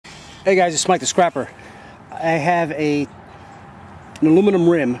Hey guys, it's Mike the Scrapper. I have an aluminum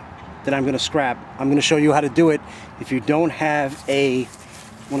rim that I'm going to scrap. I'm going to show you how to do it if you don't have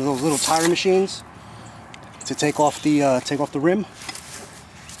one of those little tire machines to take off the rim.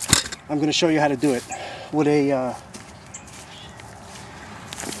 I'm going to show you how to do it with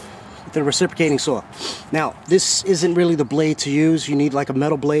the reciprocating saw. Now, this isn't really the blade to use. You need like a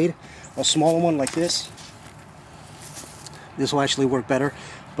metal blade, a smaller one like this. This will actually work better.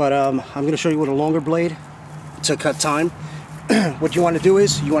 But I'm going to show you with a longer blade to cut time. What you want to do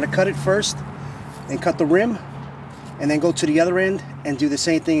is you want to cut it first and cut the rim, and then go to the other end and do the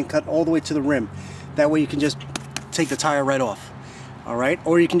same thing and cut all the way to the rim. That way you can just take the tire right off. All right,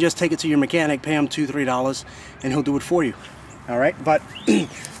 or you can just take it to your mechanic, pay him $2 or $3, and he'll do it for you. All right, but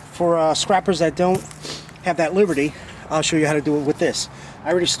for scrappers that don't have that liberty, I'll show you how to do it with this.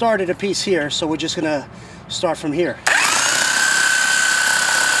 I already started a piece here, so we're just gonna start from here.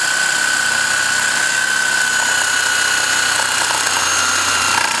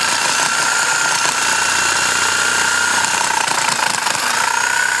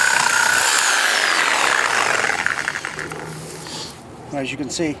 As you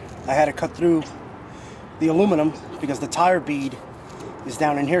can see, I had to cut through the aluminum because the tire bead is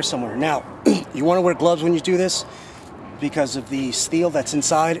down in here somewhere. Now, you want to wear gloves when you do this because of the steel that's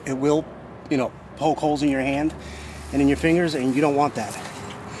inside. It will, poke holes in your hand and in your fingers, and you don't want that.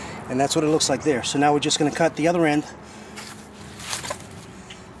 And that's what it looks like there. So now we're just going to cut the other end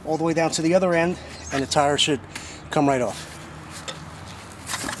all the way down to the other end, and the tire should come right off.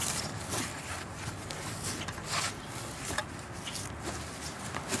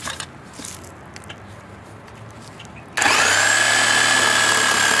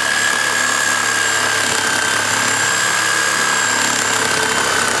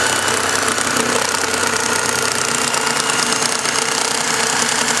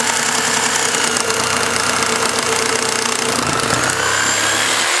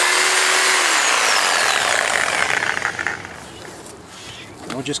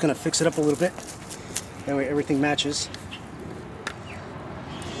 We're just going to fix it up a little bit. That way everything matches.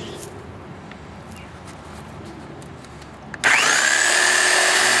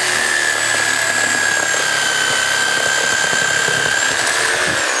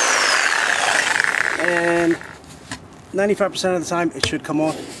 And 95% of the time it should come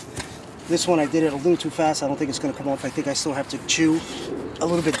off. This one I did it a little too fast. I don't think it's going to come off. I think I still have to chew a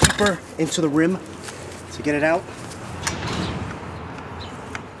little bit deeper into the rim to get it out.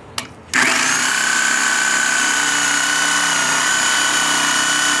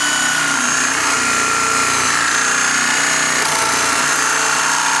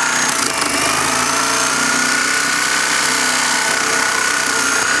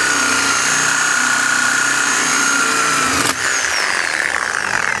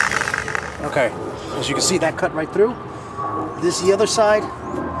 Okay, as you can see, that cut right through. The other side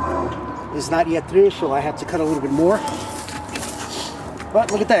is not yet through, so I have to cut a little bit more.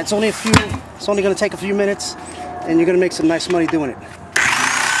 But look at that, it's only going to take a few minutes, and you're going to make some nice money doing it.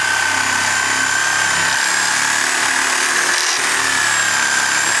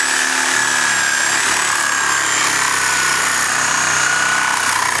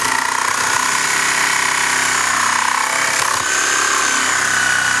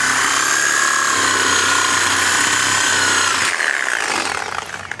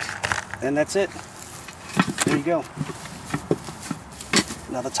 And that's it. There you go.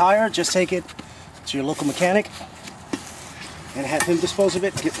 Now the tire, just take it to your local mechanic and have him dispose of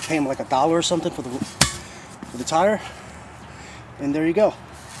it. Pay him like $1 or something for the tire. And there you go.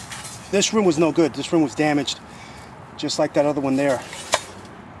 This rim was no good. This rim was damaged, just like that other one there.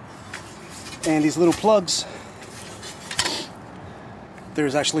 And these little plugs,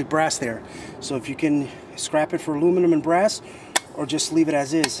 there's actually brass there. So if you can scrap it for aluminum and brass, or just leave it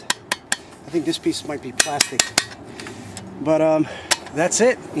as is. I think this piece might be plastic, but that's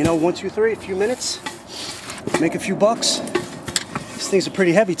it. 1, 2, 3, a few minutes, make a few bucks. These things are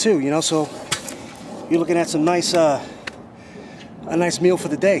pretty heavy too, so you're looking at some nice, a nice meal for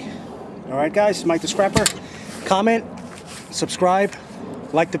the day. All right, guys, Mike the Scrapper. Comment, subscribe,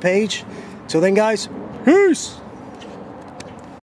 like the page. Till then, guys, peace.